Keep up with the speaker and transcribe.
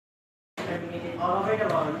terminated all over the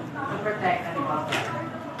world to protect animal rights.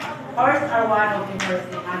 Horses are one of the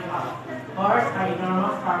interesting animals. Horses are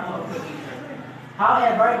enormous powerful creatures.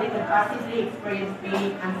 However, they can passively experience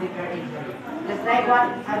pain and severe injury. Just like what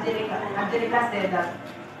Angelica said that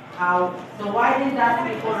so why did that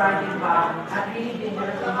people riding back at really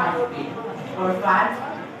dangerous and high speed? For fun,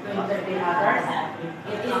 to entertain others?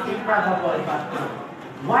 It is improbable, but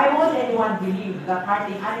why would anyone believe that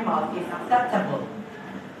hurting animals is acceptable?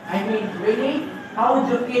 I mean, really? How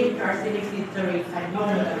would you feel if you are selected to race and you know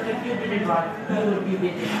that if you didn't run, you would be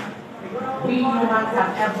beaten? We humans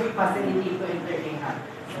have every facility to entertain us.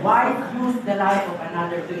 Why use the life of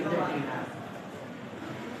another to entertain us?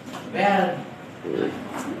 Well,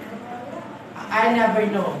 I never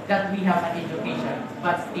know that we have an education,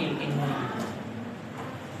 but still in need.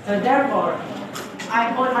 So therefore, I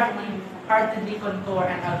wholeheartedly concur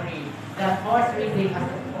and agree that horse racing as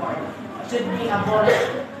a sport should be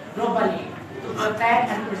abolished globally to protect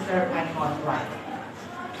and preserve animals' rights.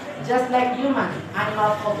 Just like humans,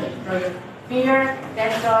 animals also experience fear,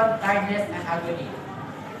 tension, tiredness, and agony.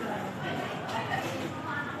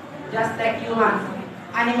 Just like humans,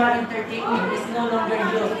 animal entertainment is no longer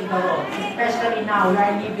used in the world, especially now we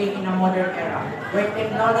are living in a modern era where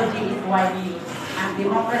technology is widely used and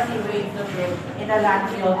democracy reigns supreme in a land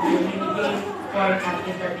filled with many games, sport, and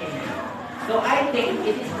entertainment. So I think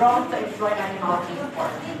it is wrong to exploit animals in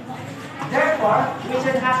sport. Therefore, we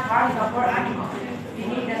should not harm the poor animals. We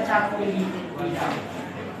need a chance to live in freedom.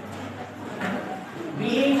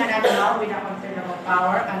 Being an animal with a considerable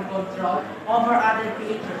power and control over other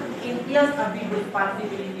creatures entails a big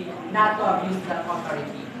responsibility not to abuse that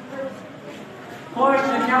authority. Horses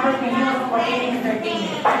should never be used for any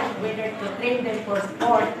entertainment, whether to train them for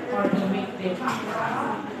sport or to make them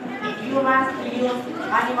act. If humans use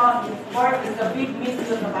animals in sport, is a big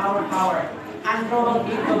misuse of our power and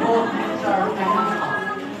cruelty to both nature and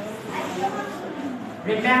animals.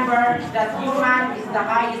 Remember that human is the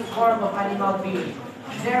highest form of animal being.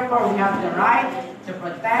 Therefore, we have the right to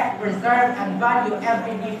protect, preserve, and value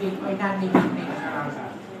every living or non-living thing around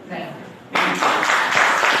us. Thank you.